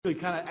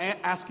Kind of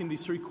asking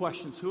these three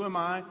questions. Who am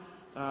I?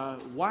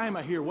 Why am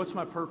I here? What's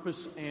my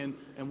purpose? And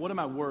what am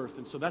I worth?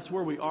 And so that's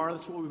where we are.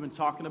 That's what we've been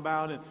talking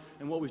about.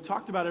 And what we've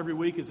talked about every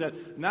week is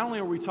that not only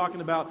are we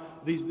talking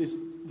about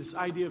this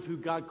idea of who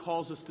God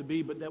calls us to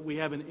be, but that we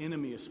have an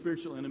enemy, a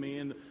spiritual enemy.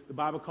 And the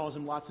Bible calls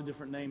him lots of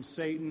different names.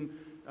 Satan,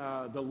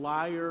 the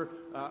liar,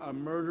 a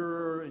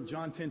murderer. In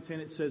John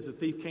 10:10 it says the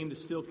thief came to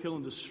steal, kill,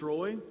 and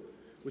destroy,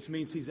 which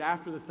means he's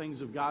after the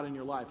things of God in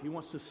your life. He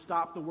wants to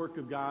stop the work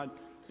of God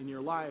in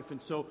your life.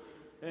 And so,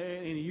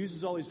 and he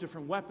uses all these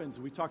different weapons.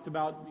 We talked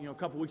about, a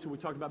couple weeks ago, we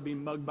talked about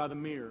being mugged by the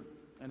mirror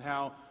and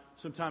how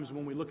sometimes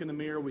when we look in the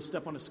mirror, we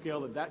step on a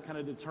scale that kind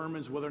of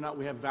determines whether or not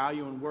we have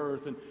value and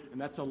worth. And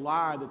that's a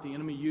lie that the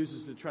enemy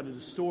uses to try to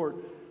distort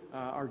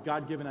our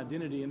God-given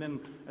identity. And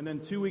then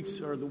 2 weeks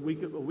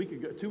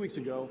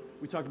ago,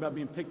 we talked about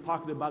being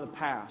pickpocketed by the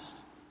past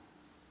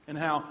and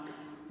how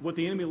what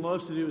the enemy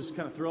loves to do is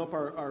kind of throw up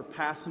our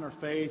past in our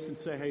face and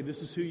say, hey,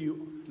 this is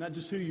not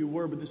just who you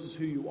were, but this is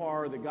who you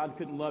are, that God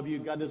couldn't love you,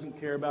 God doesn't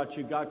care about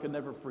you, God could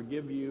never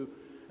forgive you.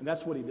 And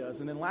that's what he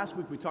does. And then last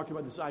week we talked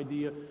about this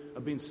idea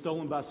of being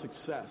stolen by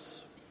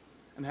success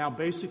and how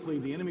basically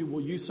the enemy will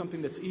use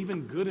something that's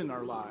even good in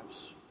our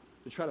lives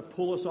to try to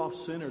pull us off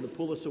center, to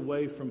pull us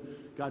away from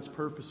God's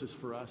purposes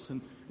for us.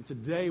 And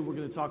today we're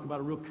going to talk about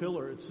a real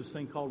killer. It's this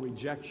thing called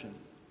rejection.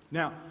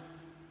 Now,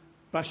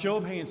 by show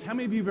of hands, how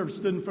many of you have ever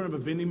stood in front of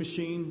a vending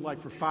machine like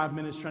for 5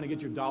 minutes trying to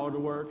get your dollar to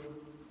work? You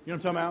know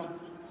what I'm talking about?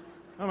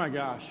 Oh my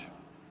gosh.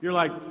 You're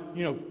like,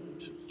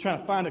 trying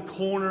to find a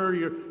corner.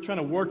 You're trying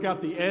to work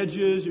out the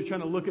edges. You're trying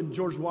to look at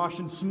George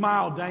Washington,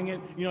 smile, dang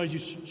it. As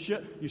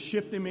you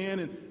shift him in,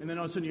 and then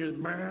all of a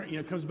sudden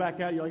it comes back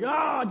out. You're like,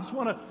 I just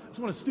want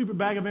a stupid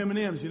bag of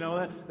M&Ms,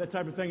 that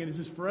type of thing. And it's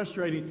just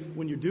frustrating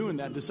when you're doing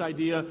that, this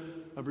idea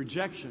of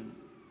rejection.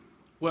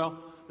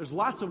 Well, there's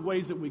lots of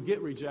ways that we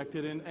get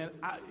rejected, and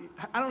I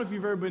don't know if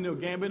you've ever been to a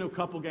game. I've been to a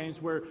couple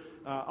games where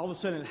all of a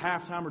sudden at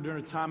halftime or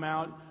during a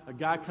timeout, a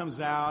guy comes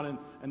out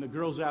and the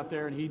girl's out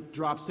there and he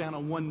drops down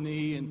on one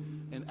knee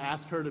and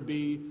asks her to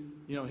be,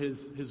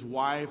 his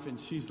wife,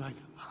 and she's like,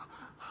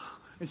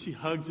 and she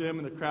hugs him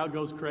and the crowd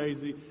goes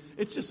crazy.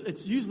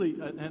 It's usually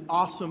an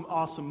awesome,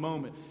 awesome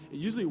moment. It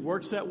usually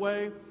works that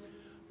way,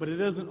 but it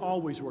doesn't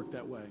always work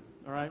that way.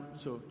 All right,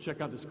 so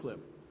check out this clip.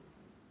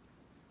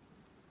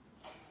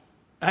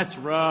 That's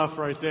rough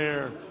right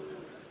there.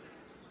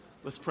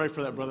 Let's pray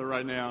for that brother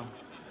right now.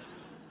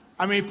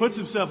 I mean, he puts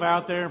himself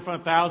out there in front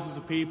of thousands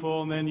of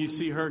people, and then you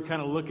see her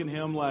kind of looking at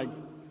him like,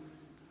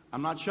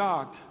 I'm not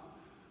shocked,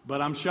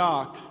 but I'm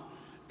shocked.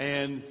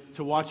 And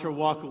to watch her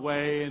walk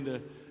away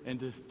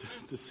and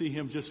to see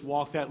him just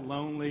walk that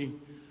lonely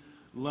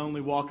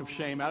walk of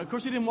shame out. Of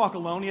course, he didn't walk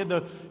alone. He had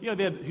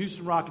they had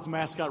Houston Rockets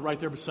mascot right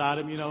there beside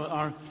him,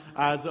 our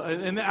eyes.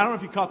 And I don't know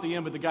if you caught the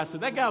end, but the guy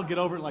said, that guy will get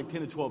over it in like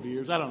 10 to 12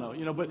 years. I don't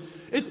know, but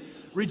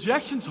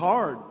rejection's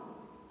hard.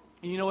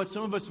 And you know what?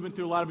 Some of us have been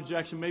through a lot of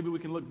rejection. Maybe we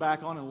can look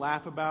back on and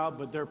laugh about,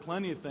 but there are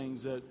plenty of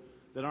things that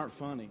aren't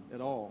funny at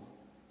all.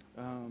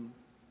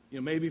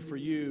 Maybe for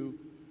you,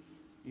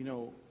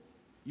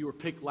 you were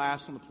picked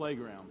last on the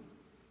playground.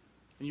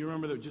 And you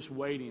remember they're just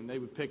waiting. They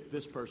would pick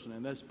this person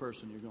and this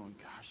person. You're going,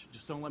 gosh,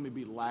 just don't let me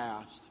be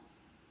last.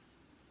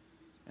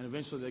 And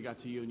eventually they got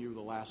to you and you were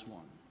the last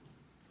one.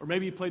 Or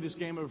maybe you played this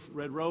game of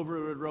Red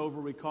Rover,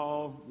 we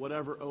call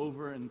whatever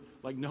over. And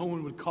like no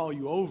one would call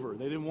you over.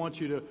 They didn't want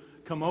you to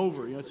come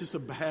over. It's just a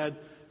bad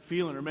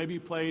feeling. Or maybe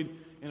you played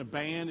in a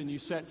band and you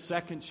sat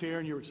second chair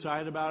and you were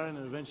excited about it.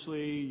 And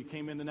eventually you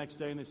came in the next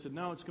day and they said,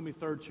 no, it's going to be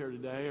third chair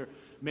today. Or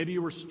maybe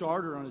you were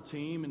starter on a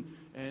team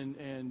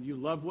and you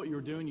loved what you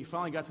were doing. You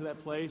finally got to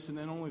that place and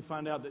then only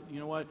find out that,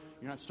 you're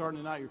not starting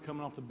tonight, you're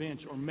coming off the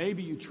bench. Or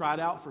maybe you tried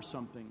out for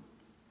something.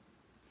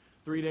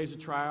 3 days of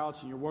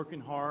tryouts and you're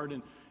working hard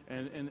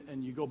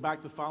and you go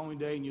back the following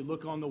day and you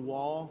look on the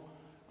wall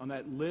on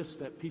that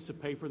list, that piece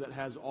of paper that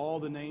has all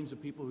the names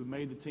of people who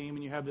made the team,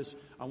 and you have this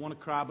I want to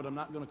cry but I'm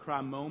not going to cry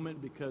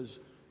moment because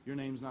your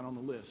name's not on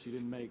the list. You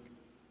didn't make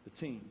the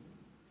team.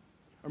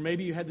 Or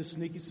maybe you had this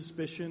sneaky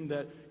suspicion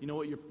that,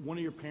 one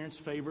of your parents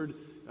favored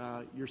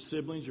your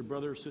siblings, your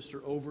brother or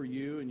sister over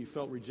you, and you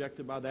felt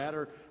rejected by that.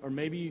 Or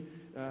maybe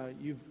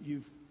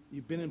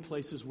you've been in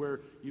places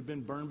where you've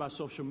been burned by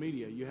social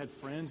media. You had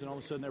friends, and all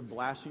of a sudden they're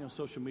blasting on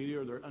social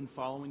media, or they're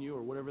unfollowing you,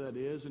 or whatever that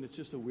is, and it's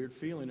just a weird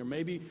feeling. Or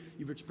maybe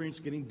you've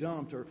experienced getting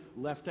dumped, or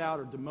left out,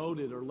 or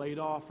demoted, or laid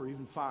off, or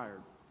even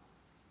fired.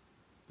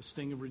 The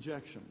sting of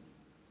rejection.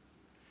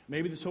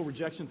 Maybe this whole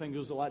rejection thing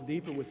goes a lot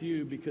deeper with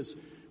you because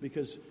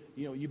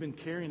you've been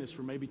carrying this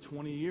for maybe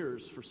 20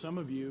 years. For some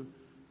of you,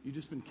 you've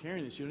just been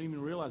carrying this. You don't even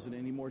realize it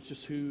anymore. It's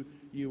just who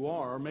you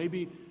are. Or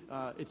maybe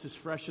it's as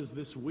fresh as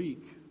this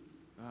week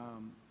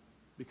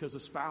because a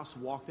spouse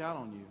walked out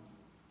on you.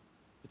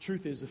 The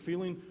truth is, the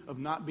feeling of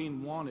not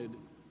being wanted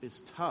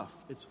is tough.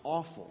 It's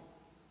awful.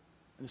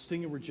 And the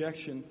sting of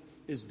rejection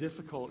is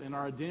difficult. And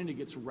our identity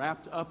gets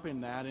wrapped up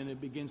in that, and it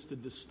begins to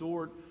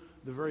distort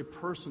the very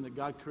person that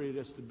God created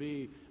us to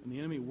be. And the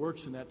enemy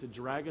works in that to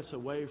drag us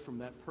away from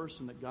that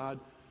person that God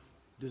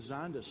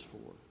designed us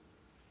for.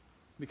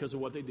 because of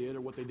what they did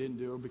or what they didn't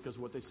do or because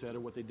of what they said or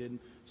what they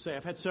didn't say.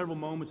 I've had several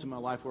moments in my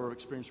life where I've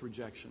experienced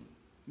rejection,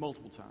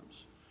 multiple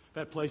times. I've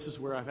had places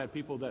where I've had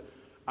people that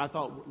I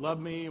thought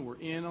loved me and were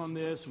in on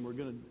this and we're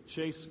going to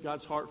chase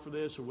God's heart for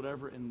this or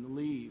whatever and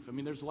leave. I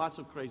mean, there's lots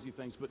of crazy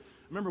things. But I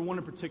remember one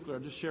in particular.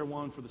 I'll just share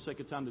one for the sake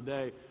of time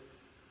today.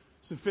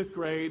 It's in 5th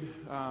grade.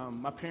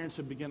 My parents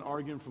had begun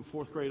arguing from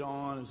 4th grade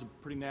on. It was a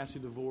pretty nasty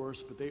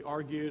divorce, but they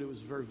argued. It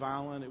was very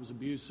violent. It was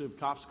abusive.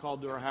 Cops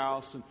called to our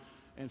house.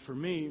 And for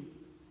me,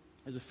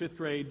 as a 5th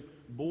grade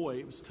boy,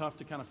 it was tough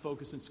to kind of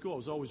focus in school. I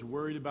was always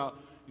worried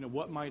about,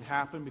 what might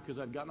happen because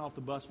I'd gotten off the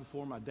bus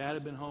before. My dad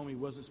had been home. He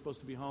wasn't supposed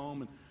to be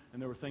home.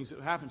 And there were things that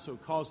would happen. So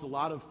it caused a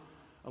lot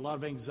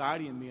of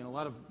anxiety in me and a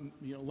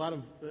lot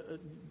of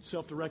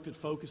self-directed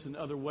focus in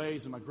other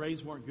ways. And my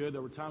grades weren't good.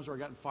 There were times where I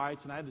got in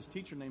fights. And I had this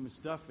teacher named Miss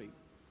Duffy.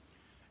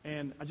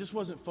 And I just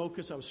wasn't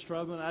focused. I was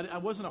struggling. I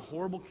wasn't a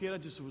horrible kid. I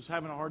just was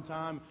having a hard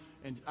time.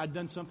 And I'd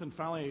done something.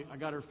 Finally, I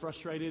got her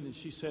frustrated. And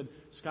she said,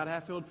 Scott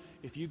Hatfield,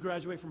 if you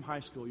graduate from high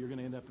school, you're going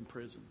to end up in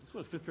prison. That's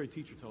what a 5th grade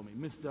teacher told me,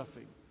 Miss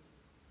Duffy.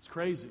 It's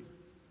crazy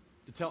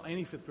to tell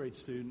any 5th grade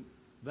student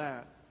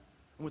that.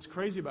 And what's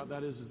crazy about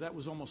that is that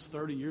was almost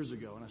 30 years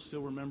ago, and I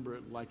still remember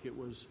it like it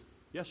was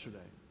yesterday.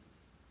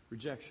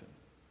 Rejection.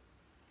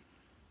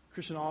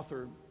 Christian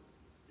author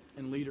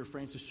and leader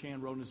Francis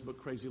Chan wrote in his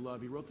book, Crazy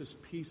Love, he wrote this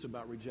piece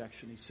about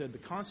rejection. He said, the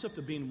concept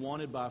of being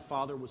wanted by a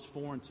father was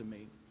foreign to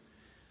me.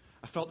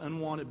 I felt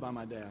unwanted by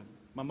my dad.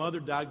 My mother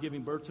died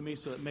giving birth to me,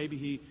 so that maybe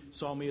he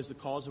saw me as the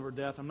cause of her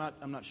death. I'm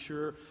not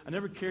sure. I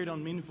never carried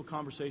on meaningful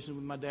conversations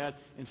with my dad.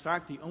 In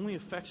fact, the only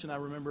affection I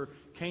remember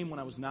came when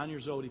I was 9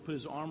 years old. He put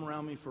his arm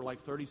around me for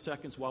like 30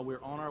 seconds while we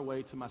were on our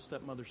way to my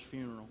stepmother's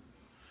funeral.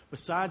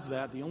 Besides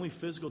that, the only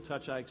physical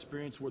touch I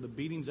experienced were the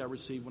beatings I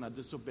received when I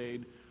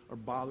disobeyed or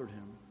bothered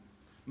him.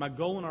 My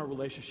goal in our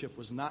relationship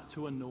was not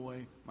to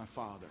annoy my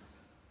father.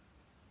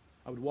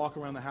 I would walk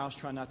around the house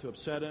trying not to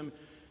upset him.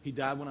 He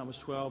died when I was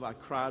 12. I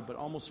cried, but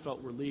almost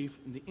felt relief.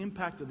 And the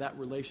impact of that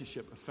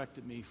relationship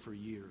affected me for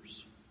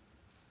years.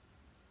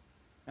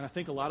 And I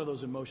think a lot of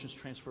those emotions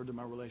transferred to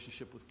my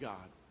relationship with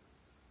God.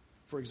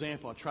 For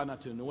example, I tried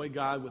not to annoy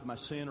God with my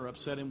sin or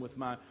upset Him with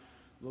the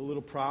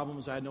little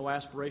problems. I had no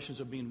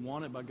aspirations of being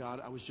wanted by God.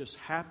 I was just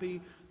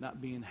happy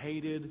not being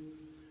hated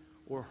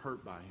or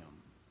hurt by Him.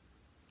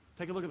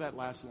 Take a look at that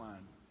last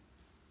line.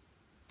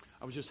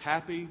 I was just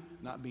happy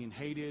not being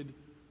hated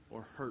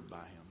or hurt by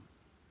Him.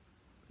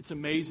 It's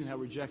amazing how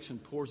rejection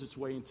pours its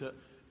way into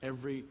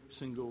every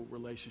single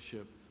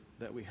relationship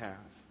that we have.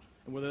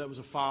 And whether that was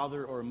a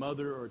father or a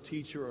mother or a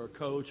teacher or a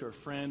coach or a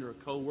friend or a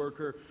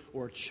coworker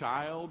or a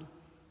child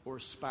or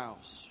a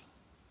spouse,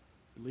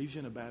 it leaves you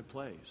in a bad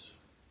place.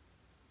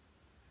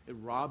 It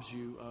robs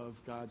you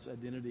of God's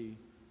identity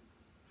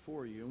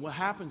for you. And what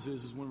happens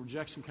is when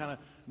rejection kind of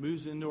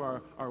moves into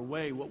our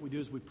way, what we do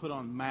is we put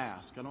on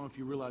masks. I don't know if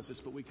you realize this,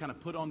 but we kind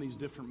of put on these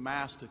different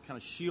masks to kind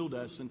of shield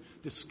us and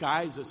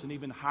disguise us and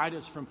even hide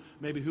us from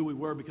maybe who we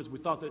were because we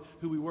thought that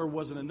who we were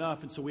wasn't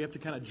enough. And so we have to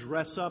kind of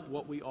dress up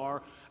what we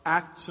are,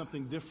 act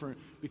something different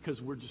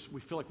because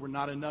we feel like we're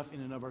not enough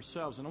in and of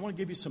ourselves. And I want to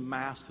give you some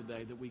masks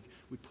today that we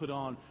put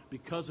on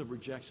because of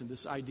rejection.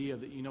 This idea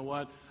that, you know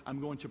what,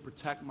 I'm going to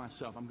protect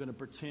myself. I'm going to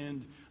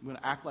pretend. I'm going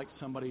to act like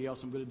somebody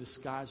else. I'm going to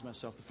disguise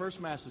myself. The first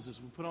mask is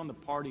this. We put on the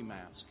party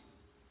mask.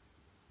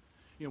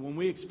 When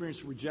we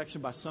experience rejection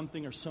by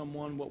something or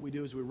someone, what we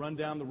do is we run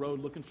down the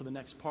road looking for the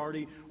next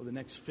party or the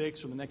next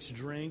fix or the next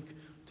drink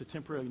to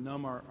temporarily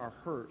numb our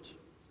hurt.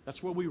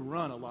 That's where we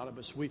run, a lot of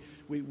us. We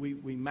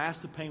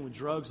mask the pain with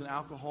drugs and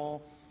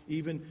alcohol,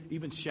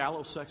 even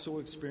shallow sexual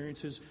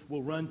experiences.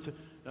 We'll run to...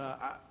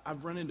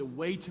 I've run into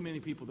way too many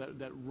people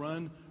that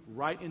run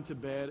right into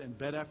bed and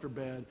bed after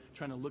bed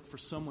trying to look for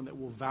someone that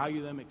will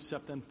value them,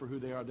 accept them for who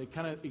they are. They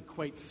kind of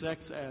equate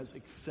sex as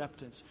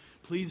acceptance.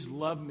 Please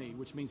love me,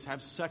 which means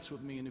have sex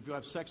with me. And if you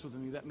have sex with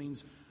me, that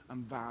means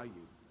I'm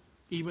valued.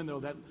 Even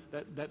though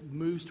that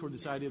moves toward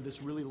this idea of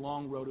this really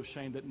long road of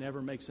shame that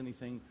never makes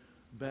anything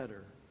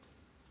better.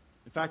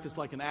 In fact, it's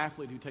like an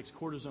athlete who takes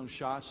cortisone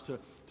shots to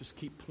just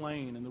keep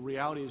playing. And the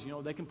reality is,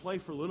 they can play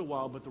for a little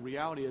while, but the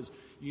reality is,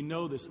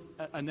 this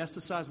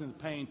anesthetizing the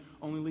pain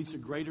only leads to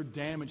greater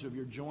damage of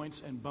your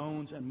joints and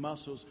bones and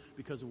muscles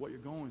because of what you're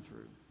going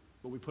through.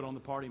 But we put on the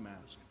party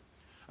mask.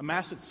 A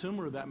mask that's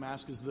similar to that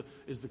mask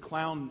is the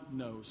clown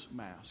nose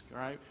mask, all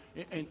right?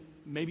 And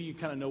maybe you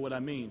kind of know what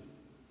I mean.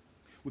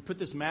 We put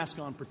this mask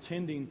on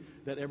pretending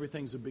that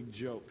everything's a big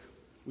joke.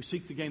 We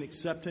seek to gain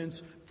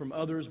acceptance from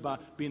others by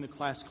being the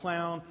class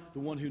clown, the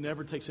one who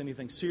never takes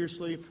anything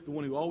seriously, the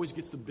one who always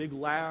gets the big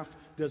laugh,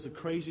 does the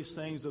craziest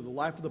things, they're the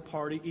life of the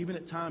party. Even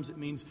at times it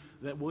means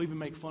that we'll even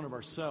make fun of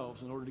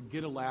ourselves in order to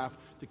get a laugh,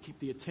 to keep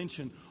the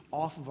attention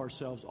off of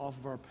ourselves, off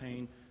of our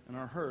pain and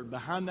our hurt.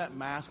 Behind that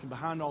mask and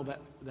behind all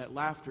that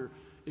laughter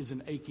is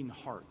an aching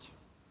heart.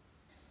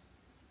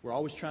 We're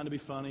always trying to be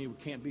funny. We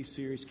can't be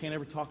serious. Can't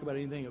ever talk about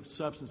anything of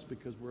substance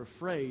because we're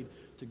afraid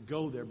to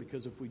go there.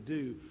 Because if we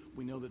do,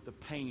 we know that the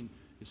pain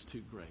is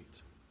too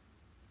great.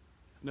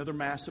 Another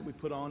mask that we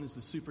put on is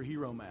the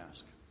superhero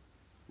mask.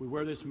 We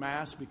wear this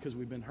mask because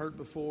we've been hurt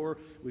before,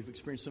 we've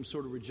experienced some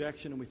sort of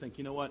rejection, and we think,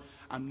 you know what,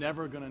 I'm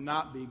never going to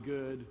not be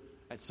good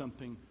at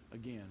something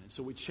again. And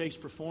so we chase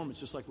performance,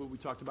 just like what we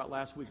talked about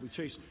last week. We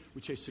chase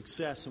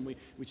success, and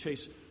we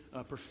chase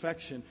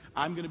perfection.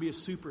 I'm going to be a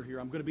superhero.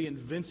 I'm going to be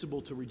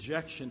invincible to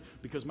rejection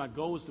because my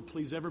goal is to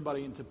please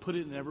everybody and to put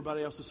it in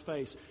everybody else's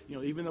face. You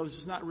know, even though this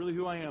is not really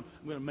who I am,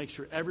 I'm going to make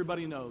sure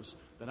everybody knows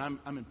that I'm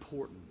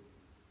important.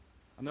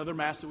 Another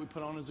mask that we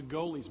put on is a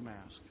goalie's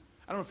mask.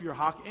 I don't know if you're a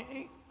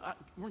hockey.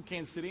 We're in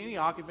Kansas City. Any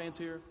hockey fans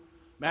here?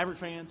 Maverick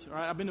fans? All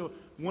right. I've been to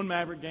one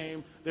Maverick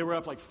game. They were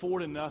up like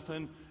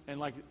 4-0, and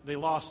like they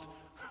lost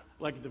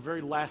like at the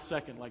very last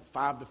second, like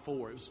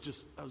 5-4. It was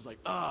just, I was like,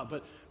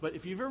 But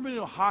if you've ever been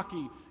to a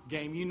hockey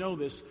game, you know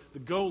this. The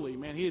goalie,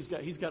 man, he's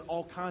got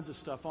all kinds of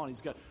stuff on.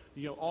 He's got,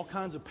 you know, all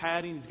kinds of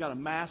padding. He's got a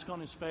mask on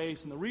his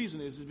face, and the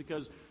reason is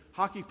because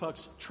hockey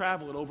pucks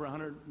travel at over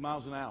 100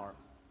 miles an hour.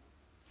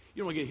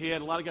 You don't want to get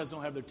hit. A lot of guys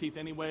don't have their teeth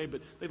anyway,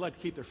 but they like to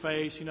keep their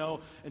face, you know.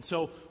 And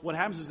so what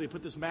happens is they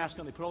put this mask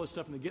on, they put all this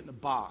stuff, and they get in the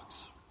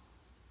box,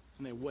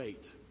 and they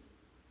wait.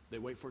 They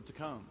wait for it to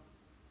come.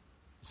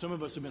 Some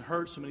of us have been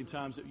hurt so many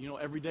times that, you know,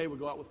 every day we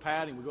go out with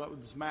padding. We go out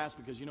with this mask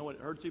because, you know what,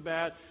 it hurt too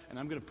bad, and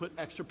I'm going to put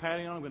extra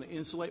padding on. I'm going to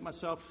insulate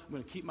myself. I'm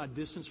going to keep my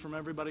distance from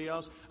everybody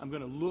else. I'm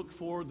going to look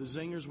for the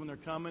zingers when they're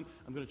coming.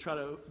 I'm going to try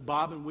to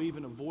bob and weave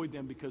and avoid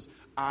them because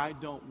I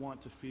don't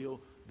want to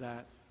feel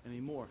that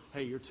anymore.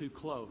 Hey, you're too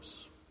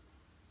close.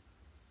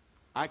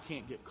 I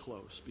can't get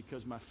close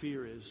because my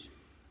fear is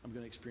I'm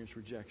going to experience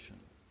rejection.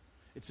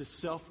 It's a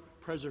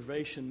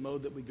self-preservation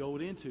mode that we go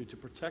into to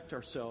protect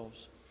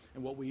ourselves.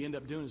 And what we end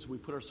up doing is we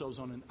put ourselves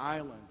on an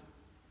island.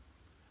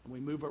 And we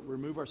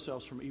remove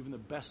ourselves from even the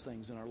best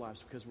things in our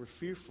lives because we're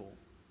fearful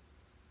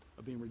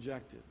of being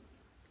rejected.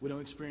 We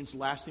don't experience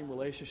lasting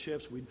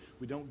relationships.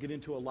 We don't get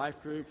into a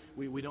life group.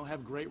 We don't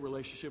have great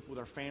relationship with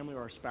our family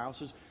or our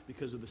spouses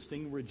because of the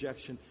sting of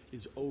rejection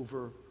is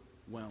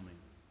overwhelming.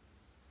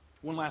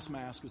 One last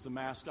mask is the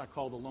mask I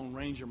call the Lone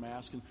Ranger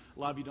mask. And a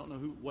lot of you don't know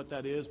what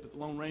that is, but the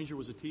Lone Ranger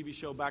was a TV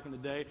show back in the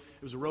day.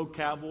 It was a rogue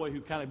cowboy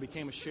who kind of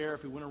became a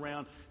sheriff who went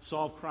around,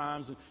 solved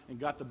crimes, and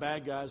got the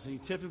bad guys. And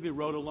he typically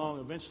rode along.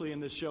 Eventually in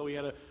this show he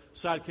had a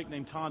sidekick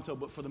named Tonto,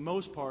 but for the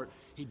most part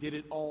he did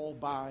it all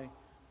by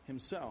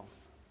himself.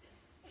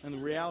 And the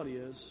reality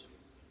is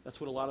that's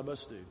what a lot of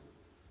us do.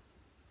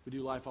 We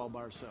do life all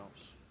by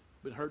ourselves.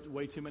 Been hurt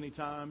way too many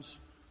times.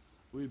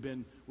 We've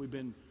been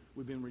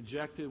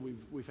rejected.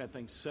 We've had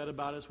things said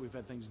about us. We've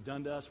had things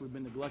done to us. We've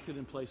been neglected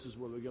in places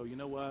where we go, you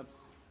know what?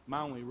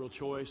 My only real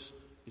choice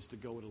is to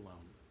go it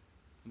alone.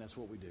 And that's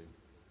what we do.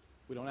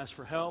 We don't ask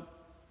for help.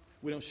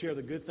 We don't share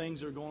the good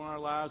things that are going on in our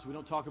lives. We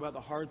don't talk about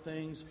the hard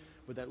things,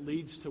 but that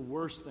leads to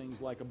worse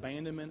things like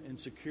abandonment,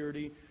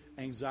 insecurity,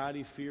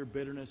 anxiety, fear,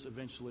 bitterness,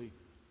 eventually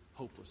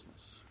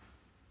hopelessness.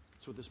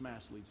 That's what this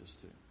mask leads us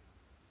to.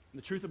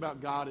 And the truth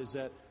about God is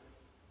that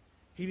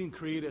He didn't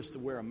create us to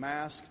wear a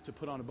mask, to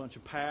put on a bunch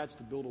of pads,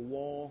 to build a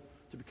wall,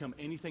 to become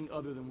anything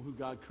other than who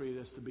God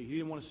created us to be. He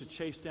didn't want us to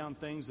chase down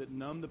things that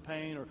numb the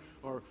pain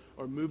or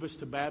move us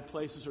to bad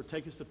places or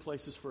take us to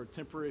places for a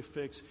temporary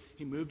fix.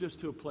 He moved us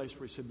to a place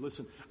where He said,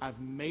 listen, I've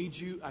made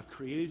you, I've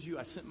created you,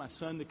 I sent my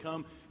Son to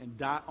come and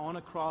die on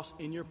a cross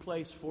in your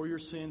place for your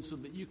sins so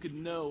that you could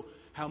know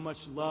how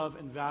much love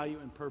and value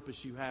and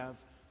purpose you have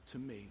to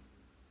me.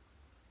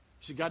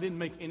 See, God didn't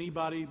make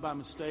anybody by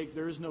mistake.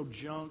 There is no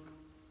junk.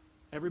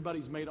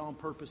 Everybody's made on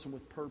purpose and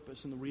with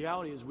purpose. And the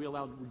reality is we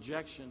allowed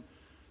rejection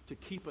to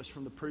keep us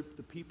from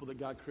the people that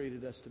God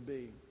created us to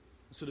be.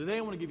 So today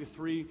I want to give you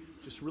 3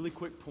 just really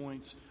quick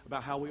points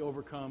about how we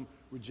overcome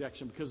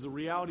rejection. Because the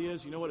reality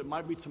is, you know what, it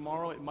might be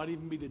tomorrow, it might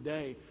even be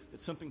today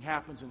that something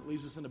happens and it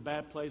leaves us in a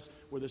bad place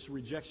where this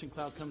rejection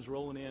cloud comes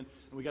rolling in and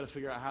we got to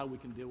figure out how we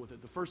can deal with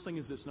it. The first thing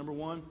is this. Number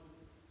 1,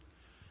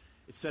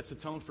 it sets a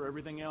tone for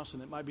everything else,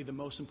 and it might be the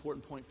most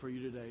important point for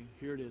you today.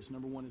 Here it is.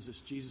 Number 1 is this.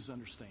 Jesus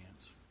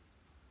understands.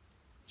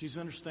 Jesus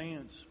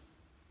understands.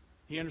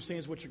 He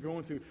understands what you're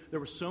going through. There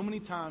were so many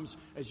times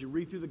as you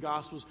read through the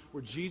Gospels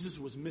where Jesus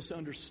was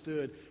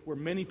misunderstood, where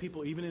many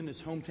people, even in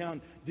his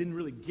hometown, didn't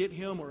really get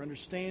him or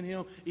understand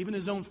him. Even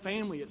his own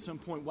family at some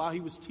point, while he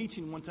was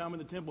teaching one time in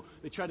the temple,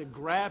 they tried to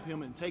grab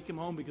him and take him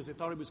home because they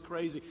thought he was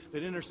crazy. They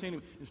didn't understand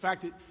him. In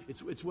fact,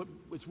 it's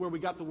where we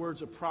got the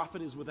words, a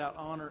prophet is without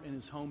honor in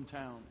his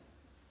hometown.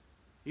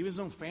 Even his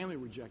own family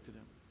rejected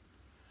him.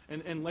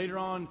 And later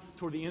on,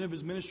 toward the end of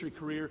his ministry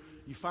career,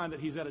 you find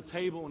that he's at a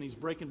table and he's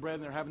breaking bread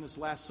and they're having this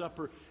Last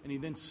Supper. And he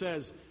then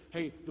says,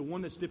 hey, the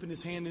one that's dipping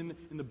his hand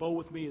in the bowl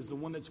with me is the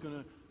one that's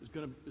going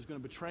to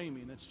betray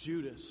me. And that's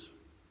Judas.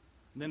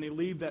 And then they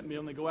leave that meal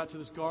and they go out to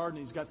this garden.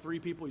 And he's got 3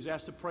 people. He's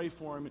asked to pray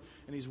for him.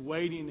 And he's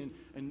waiting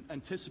and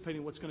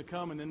anticipating what's going to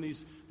come. And then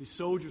these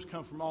soldiers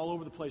come from all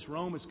over the place.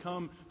 Rome has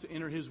come to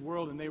enter his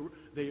world. And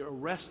they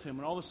arrest him.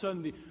 And all of a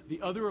sudden,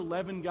 the other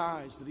 11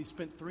 guys that he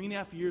spent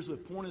 3.5 years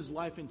with pouring his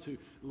life into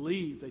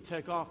leave. They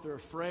take off. They're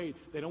afraid.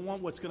 They don't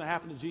want what's going to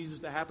happen to Jesus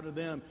to happen to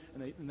them.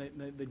 And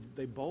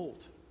they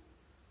bolt.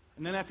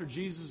 And then after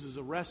Jesus is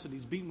arrested,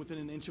 he's beaten within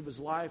an inch of his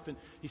life, and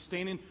he's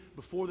standing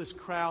before this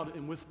crowd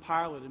and with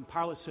Pilate. And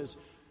Pilate says,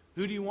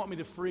 Who do you want me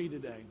to free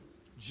today?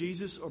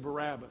 Jesus or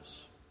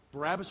Barabbas?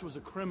 Barabbas was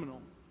a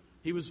criminal.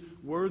 He was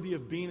worthy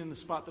of being in the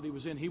spot that he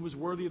was in. He was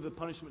worthy of the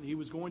punishment he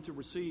was going to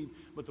receive.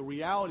 But the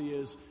reality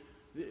is,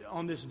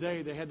 on this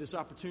day, they had this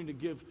opportunity to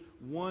give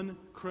one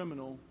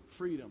criminal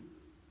freedom.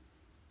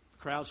 The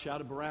crowd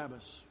shouted,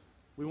 Barabbas.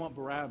 We want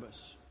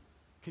Barabbas.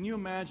 Can you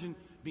imagine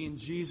being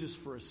Jesus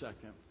for a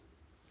second?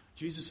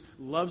 Jesus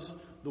loves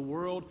the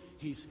world.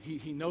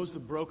 He knows the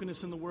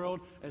brokenness in the world.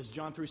 As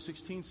John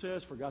 3:16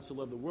 says, for God so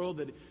loved the world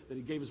that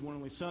he gave his one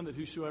and only Son, that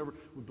whosoever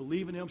would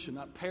believe in him should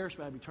not perish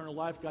but have eternal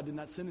life. God did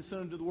not send his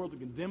Son into the world to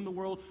condemn the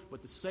world,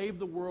 but to save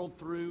the world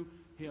through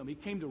him. He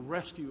came to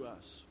rescue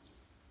us.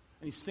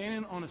 And he's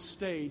standing on a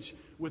stage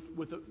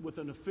with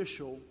an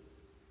official.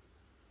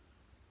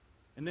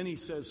 And then he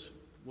says,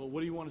 well,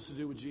 what do you want us to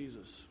do with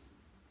Jesus?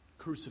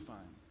 Crucify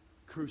him.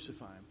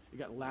 Crucify him. It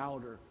got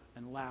louder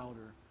and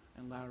louder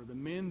and louder. The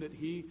men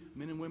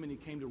and women he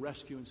came to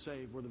rescue and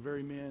save were the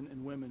very men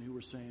and women who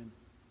were saying,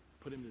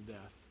 put him to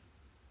death.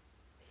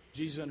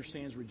 Jesus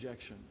understands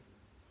rejection.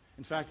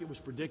 In fact, it was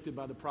predicted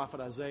by the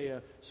prophet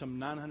Isaiah some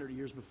 900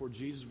 years before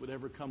Jesus would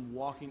ever come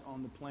walking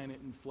on the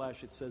planet in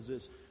flesh. It says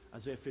this,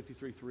 Isaiah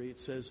 53:3. It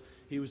says,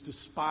 he was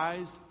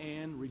despised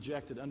and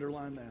rejected.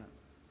 Underline that.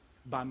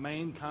 By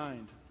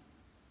mankind.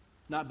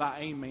 Not by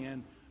a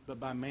man, but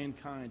by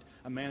mankind.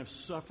 A man of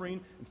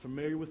suffering and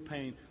familiar with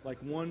pain, like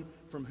one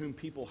from whom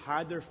people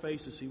hide their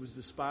faces. He was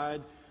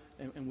despised,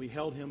 and we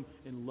held him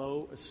in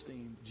low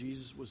esteem.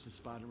 Jesus was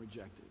despised and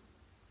rejected.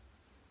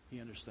 He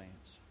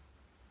understands.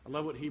 I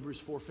love what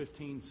Hebrews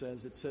 4:15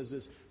 says. It says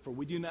this, for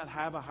we do not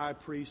have a high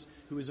priest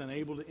who is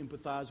unable to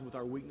empathize with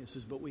our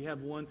weaknesses, but we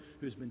have one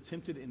who has been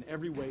tempted in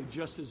every way,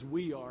 just as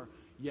we are,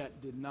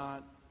 yet did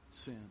not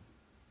sin.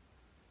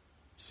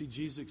 See,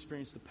 Jesus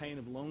experienced the pain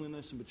of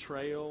loneliness and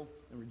betrayal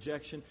and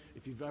rejection.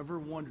 If you've ever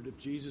wondered if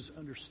Jesus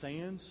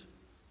understands,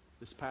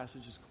 this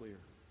passage is clear.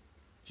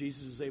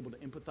 Jesus is able to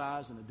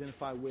empathize and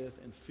identify with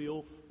and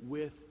feel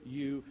with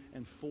you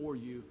and for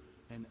you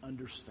and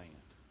understand.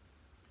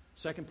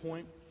 Second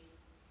point,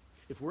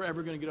 if we're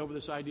ever going to get over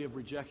this idea of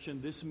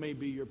rejection, this may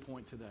be your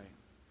point today,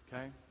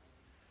 okay?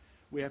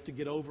 We have to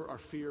get over our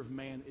fear of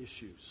man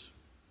issues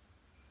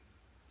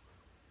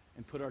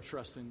and put our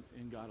trust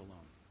in God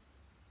alone.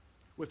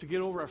 We have to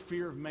get over our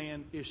fear of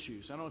man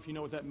issues. I don't know if you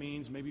know what that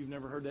means. Maybe you've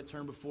never heard that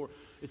term before.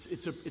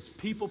 It's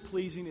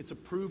people-pleasing. It's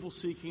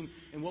approval-seeking.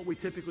 And what we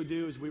typically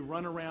do is we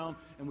run around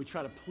and we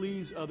try to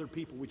please other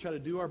people. We try to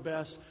do our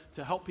best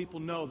to help people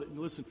know that,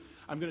 listen,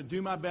 I'm going to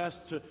do my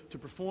best to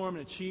perform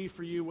and achieve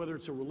for you, whether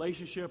it's a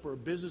relationship or a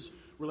business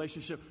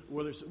relationship,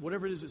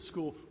 whatever it is at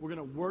school. We're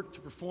going to work to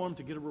perform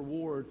to get a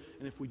reward.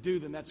 And if we do,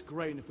 then that's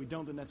great. And if we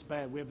don't, then that's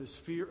bad. We have this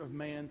fear of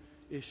man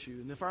issue.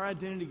 And if our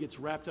identity gets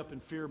wrapped up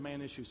in fear of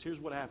man issues, here's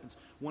what happens.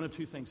 One of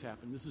two things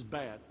happen. This is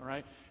bad, all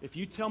right? If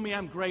you tell me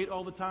I'm great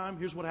all the time,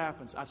 here's what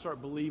happens. I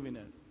start believing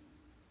it.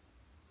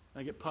 And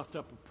I get puffed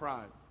up with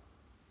pride.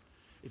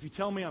 If you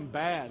tell me I'm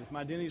bad, if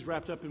my identity is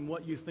wrapped up in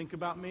what you think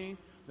about me,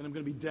 then I'm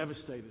going to be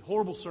devastated.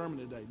 Horrible sermon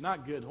today.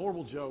 Not good.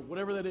 Horrible joke.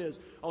 Whatever that is,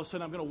 all of a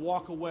sudden I'm going to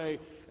walk away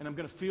and I'm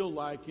going to feel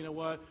like, you know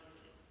what?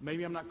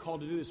 Maybe I'm not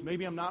called to do this.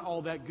 Maybe I'm not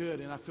all that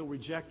good and I feel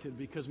rejected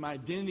because my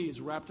identity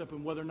is wrapped up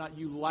in whether or not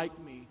you like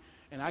me.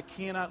 And I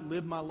cannot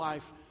live my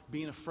life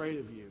being afraid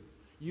of you.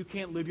 You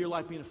can't live your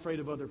life being afraid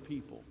of other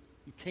people.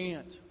 You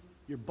can't.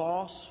 Your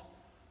boss,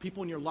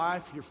 people in your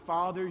life, your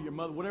father, your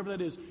mother, whatever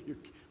that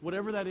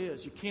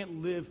is, you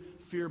can't live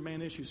fear of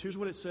man issues. Here's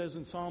what it says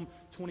in Psalm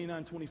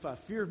 29:25.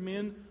 Fear of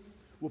men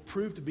will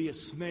prove to be a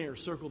snare.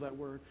 Circle that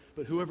word.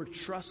 But whoever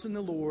trusts in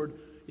the Lord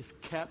is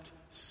kept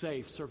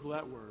safe. Circle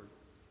that word.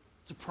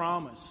 It's a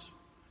promise.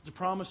 It's a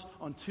promise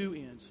on two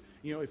ends.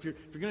 You know, if you're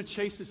going to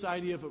chase this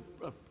idea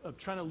of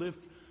trying to live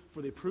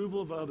for the approval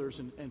of others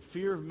and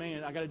fear of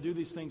man, I got to do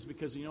these things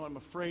because, you know, I'm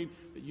afraid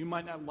that you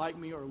might not like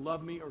me or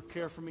love me or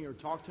care for me or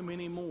talk to me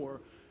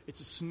anymore. It's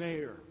a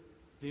snare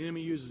the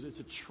enemy uses. It's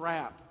a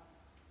trap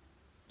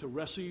to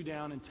wrestle you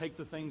down and take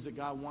the things that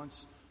God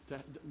wants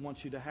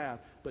you to have.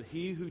 But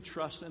he who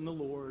trusts in the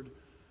Lord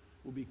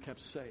will be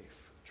kept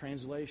safe.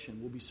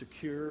 Translation, will be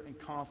secure and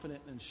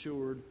confident and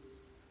assured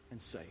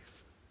and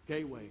safe.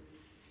 Gateway,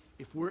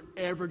 if we're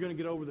ever going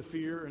to get over the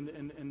fear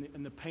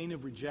and the pain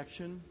of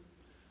rejection,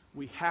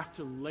 we have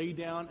to lay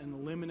down and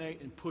eliminate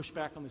and push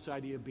back on this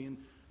idea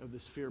of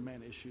this fear of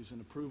man issues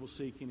and approval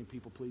seeking and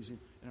people pleasing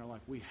in our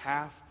life. We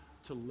have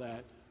to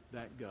let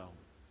that go.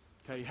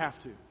 Okay, you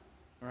have to.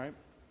 All right?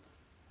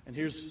 And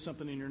here's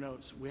something in your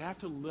notes. We have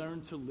to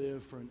learn to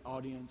live for an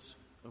audience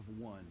of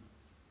one.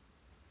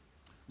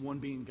 One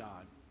being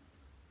God.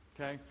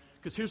 Okay?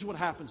 Because here's what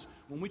happens.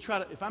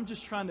 If I'm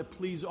just trying to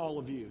please all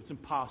of you, it's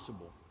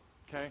impossible.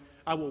 Okay?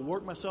 I will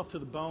work myself to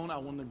the bone. I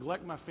will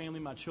neglect my family,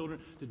 my children,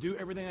 to do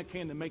everything I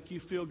can to make you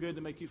feel good,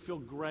 to make you feel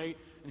great.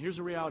 And here's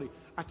the reality.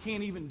 I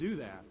can't even do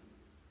that.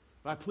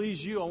 If I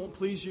please you, I won't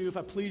please you. If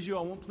I please you,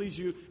 I won't please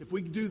you. If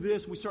we do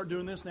this, we start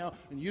doing this now,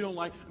 and you don't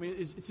like,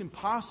 it's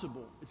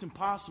impossible. It's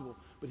impossible.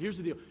 But here's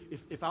the deal.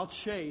 If I'll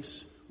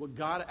chase what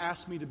God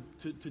asked me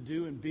to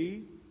do and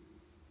be,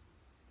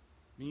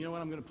 then you know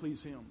what? I'm going to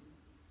please him.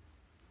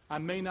 I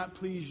may not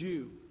please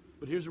you,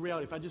 but here's the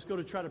reality. If I just go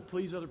to try to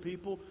please other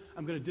people,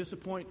 I'm going to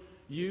disappoint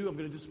you. I'm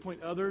going to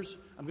disappoint others.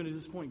 I'm going to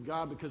disappoint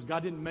God because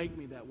God didn't make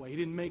me that way. He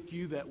didn't make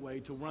you that way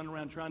to run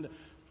around trying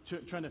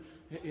to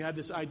have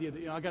this idea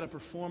that, I got to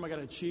perform, I got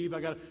to achieve, I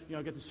got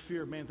this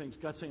fear of man things.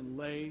 God's saying,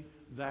 lay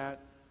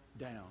that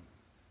down.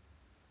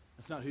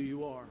 That's not who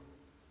you are.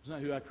 It's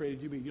not who I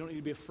created you to be. You don't need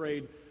to be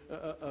afraid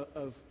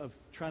of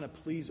trying to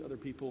please other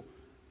people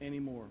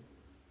anymore.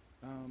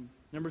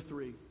 Number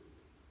 3,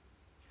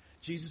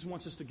 Jesus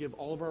wants us to give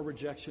all of our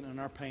rejection and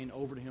our pain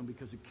over to Him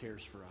because He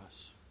cares for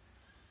us.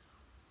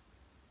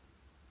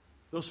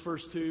 Those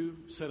first 2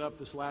 set up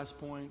this last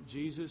point.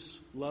 Jesus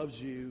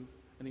loves you,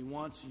 and He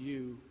wants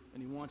you,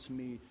 and He wants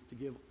me to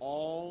give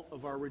all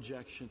of our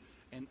rejection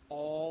and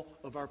all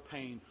of our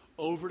pain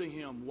over to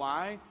Him.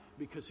 Why?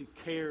 Because He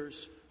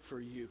cares for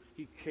you.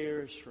 He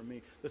cares for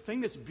me. The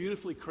thing that's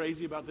beautifully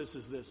crazy about this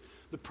is this.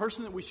 The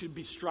person that we should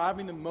be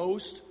striving the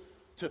most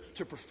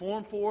to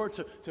perform for,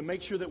 to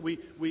make sure that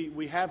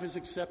we have His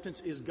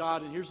acceptance is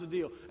God. And here's the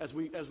deal. As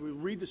we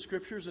read the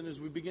Scriptures and as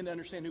we begin to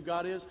understand who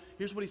God is,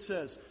 here's what He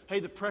says. Hey,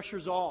 the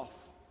pressure's off.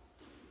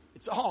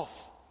 It's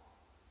off.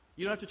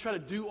 You don't have to try to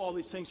do all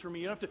these things for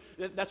me. You don't have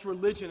to. That's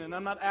religion, and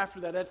I'm not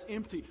after that. That's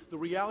empty. The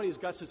reality is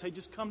God says, hey,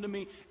 just come to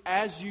me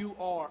as you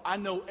are. I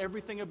know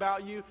everything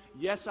about you.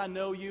 Yes, I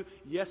know you.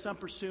 Yes, I'm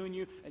pursuing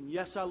you. And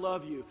yes, I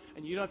love you.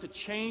 And you don't have to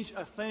change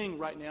a thing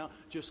right now.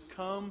 Just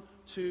come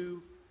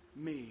to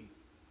me.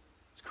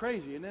 It's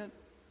crazy, isn't it?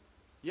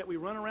 Yet we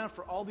run around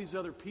for all these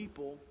other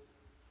people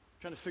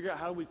trying to figure out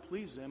how do we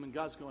please them. And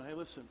God's going, hey,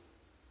 listen,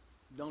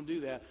 don't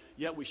do that.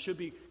 Yet we should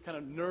be kind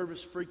of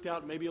nervous, freaked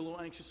out, maybe a little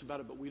anxious about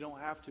it, but we don't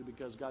have to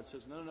because God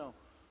says, no.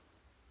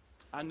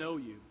 I know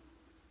you.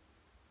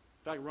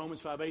 In fact,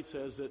 Romans 5:8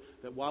 says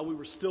that while we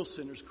were still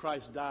sinners,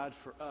 Christ died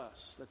for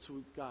us. That's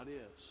who God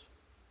is.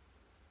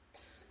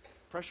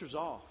 Pressure's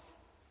off.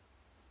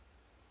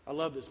 I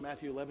love this.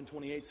 Matthew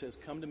 11:28 says,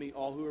 come to me,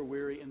 all who are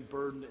weary and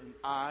burdened, and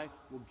I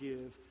will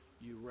give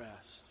you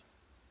rest.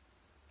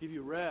 Give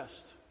you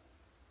rest.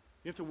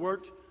 You have to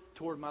work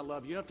toward my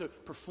love. You don't have to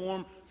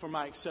perform for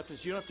my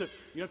acceptance. You don't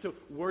have to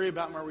worry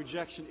about my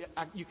rejection.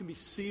 You can be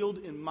sealed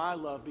in my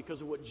love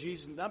because of what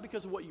Jesus, not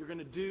because of what you're going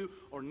to do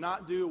or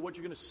not do, or what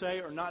you're going to say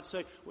or not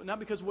say, not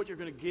because of what you're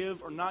going to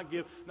give or not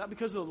give, not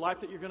because of the life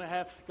that you're going to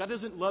have. God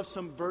doesn't love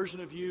some version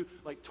of you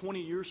like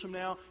 20 years from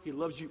now. He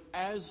loves you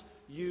as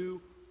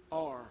you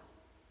are.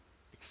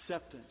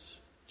 Acceptance.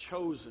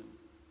 Chosen.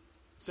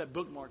 It's that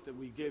bookmark that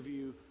we give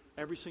you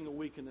every single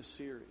week in this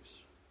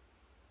series.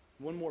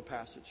 One more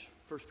passage.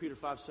 1 Peter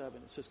 5:7.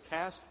 It says,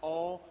 cast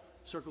all,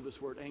 circle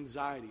this word,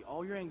 anxiety.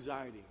 All your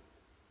anxiety.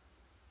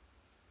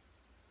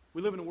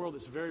 We live in a world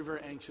that's very,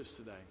 very anxious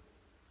today.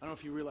 I don't know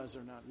if you realize it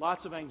or not.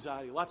 Lots of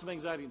anxiety. Lots of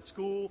anxiety in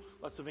school.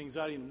 Lots of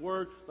anxiety in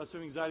work. Lots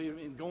of anxiety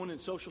in going in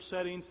social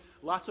settings.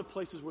 Lots of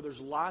places where there's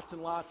lots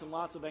and lots and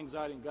lots of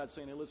anxiety. And God's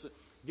saying, hey, listen,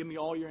 give me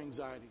all your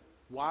anxiety.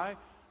 Why?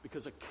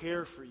 Because I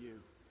care for you.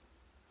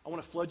 I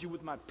want to flood you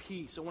with my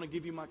peace. I want to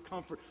give you my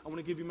comfort. I want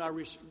to give you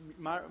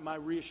my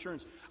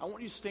reassurance. I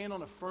want you to stand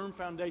on a firm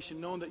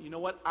foundation knowing that, you know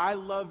what? I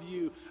love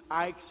you.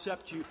 I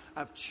accept you.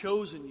 I've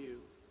chosen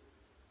you.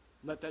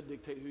 Let that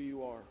dictate who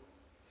you are.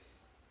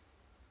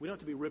 We don't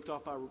have to be ripped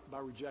off by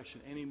rejection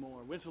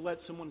anymore. We don't have to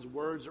let someone's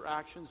words or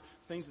actions,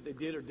 things that they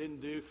did or didn't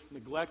do,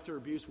 neglect or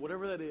abuse,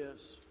 whatever that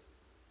is,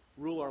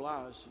 rule our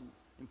lives and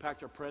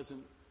impact our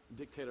present and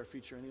dictate our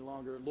future any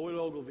longer. Lloyd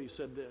Ogilvie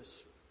said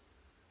this.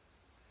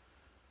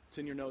 It's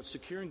in your notes.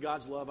 Secure in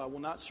God's love, I will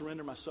not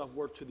surrender my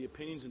self-worth to the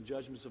opinions and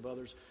judgments of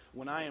others.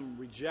 When I am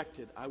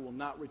rejected, I will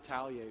not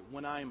retaliate.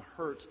 When I am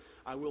hurt,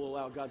 I will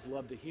allow God's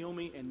love to heal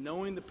me. And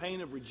knowing the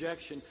pain of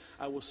rejection,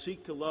 I will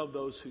seek to love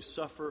those who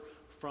suffer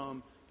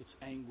from its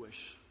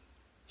anguish.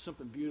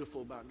 Something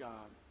beautiful about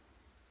God.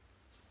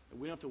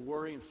 We don't have to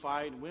worry and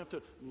fight. We don't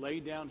have to lay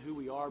down who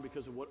we are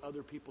because of what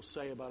other people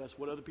say about us,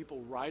 what other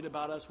people write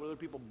about us, what other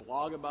people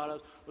blog about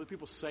us, what other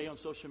people say on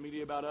social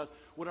media about us,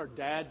 what our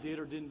dad did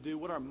or didn't do,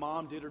 what our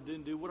mom did or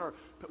didn't do,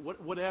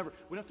 whatever.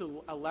 We don't have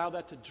to allow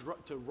that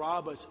to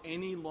rob us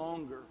any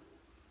longer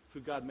of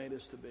who God made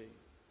us to be.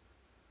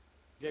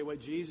 Gateway,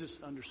 Jesus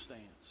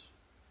understands.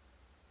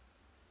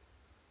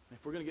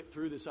 If we're going to get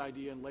through this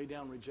idea and lay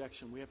down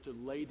rejection, we have to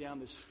lay down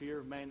this fear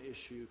of man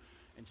issue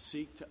and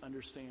seek to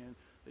understand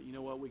that, you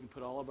know what, we can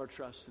put all of our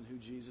trust in who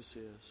Jesus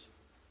is.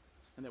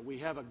 And that we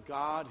have a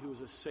God who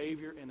is a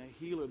Savior and a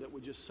healer that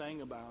we just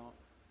sang about,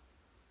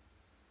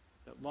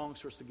 that longs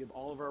for us to give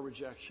all of our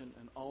rejection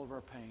and all of our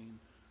pain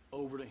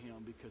over to Him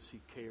because He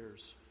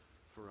cares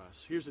for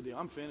us. Here's the deal.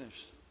 I'm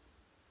finished.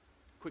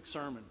 Quick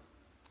sermon.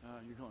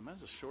 You're going, man,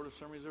 that's the shortest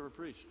sermon he's ever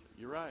preached.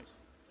 You're right.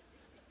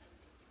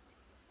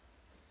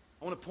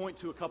 I want to point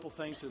to a couple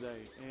things today,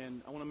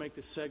 and I want to make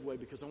this segue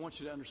because I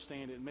want you to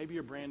understand it. Maybe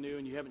you're brand new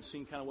and you haven't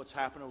seen kind of what's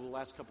happened over the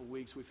last couple of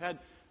weeks. We've had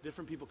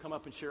different people come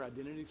up and share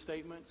identity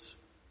statements.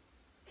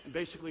 And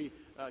basically,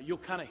 you'll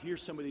kind of hear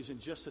some of these in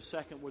just a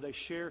second where they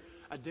share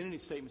identity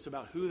statements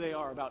about who they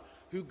are, about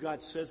who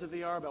God says that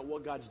they are, about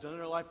what God's done in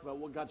their life, about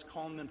what God's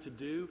calling them to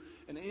do.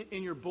 And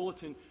in your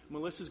bulletin,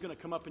 Melissa's going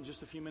to come up in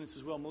just a few minutes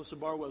as well. Melissa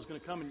Barwell is going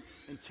to come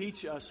and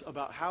teach us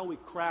about how we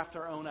craft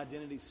our own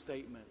identity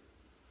statement.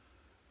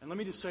 And let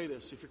me just say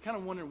this. If you're kind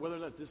of wondering whether or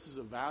not this is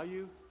a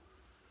value,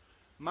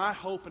 my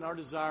hope and our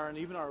desire, and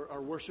even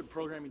our worship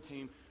programming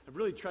team, have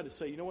really tried to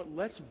say, you know what,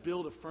 let's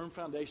build a firm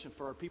foundation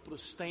for our people to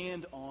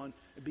stand on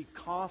and be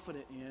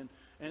confident in.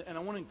 And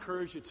I want to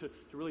encourage you to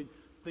really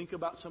think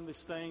about some of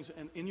these things.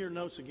 And in your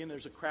notes, again,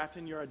 there's a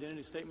crafting your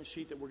identity statement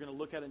sheet that we're going to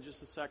look at in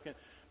just a second.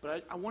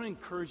 But I want to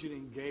encourage you to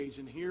engage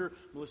and hear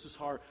Melissa's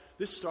heart.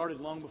 This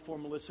started long before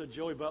Melissa.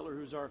 Joey Butler,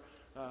 who's our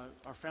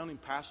founding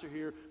pastor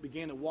here,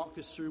 began to walk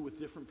this through with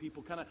different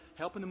people, kind of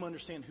helping them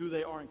understand who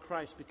they are in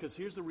Christ. Because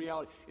here's the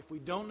reality. If we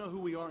don't know who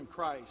we are in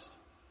Christ,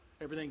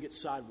 everything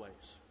gets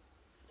sideways.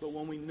 But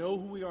when we know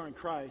who we are in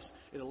Christ,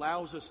 it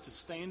allows us to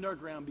stand our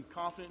ground, be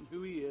confident in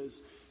who He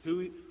is,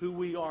 who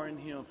we are in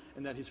Him,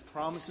 and that His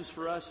promises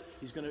for us,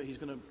 He's going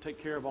to take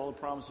care of all the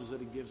promises that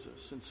He gives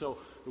us. And so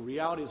the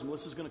reality is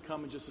Melissa's going to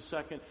come in just a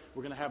second.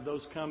 We're going to have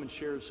those come and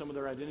share some of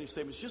their identity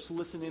statements. Just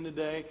listen in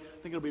today.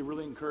 I think it'll be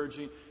really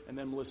encouraging. And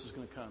then Melissa's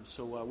going to come.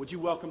 So would you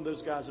welcome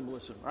those guys and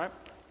Melissa, all right?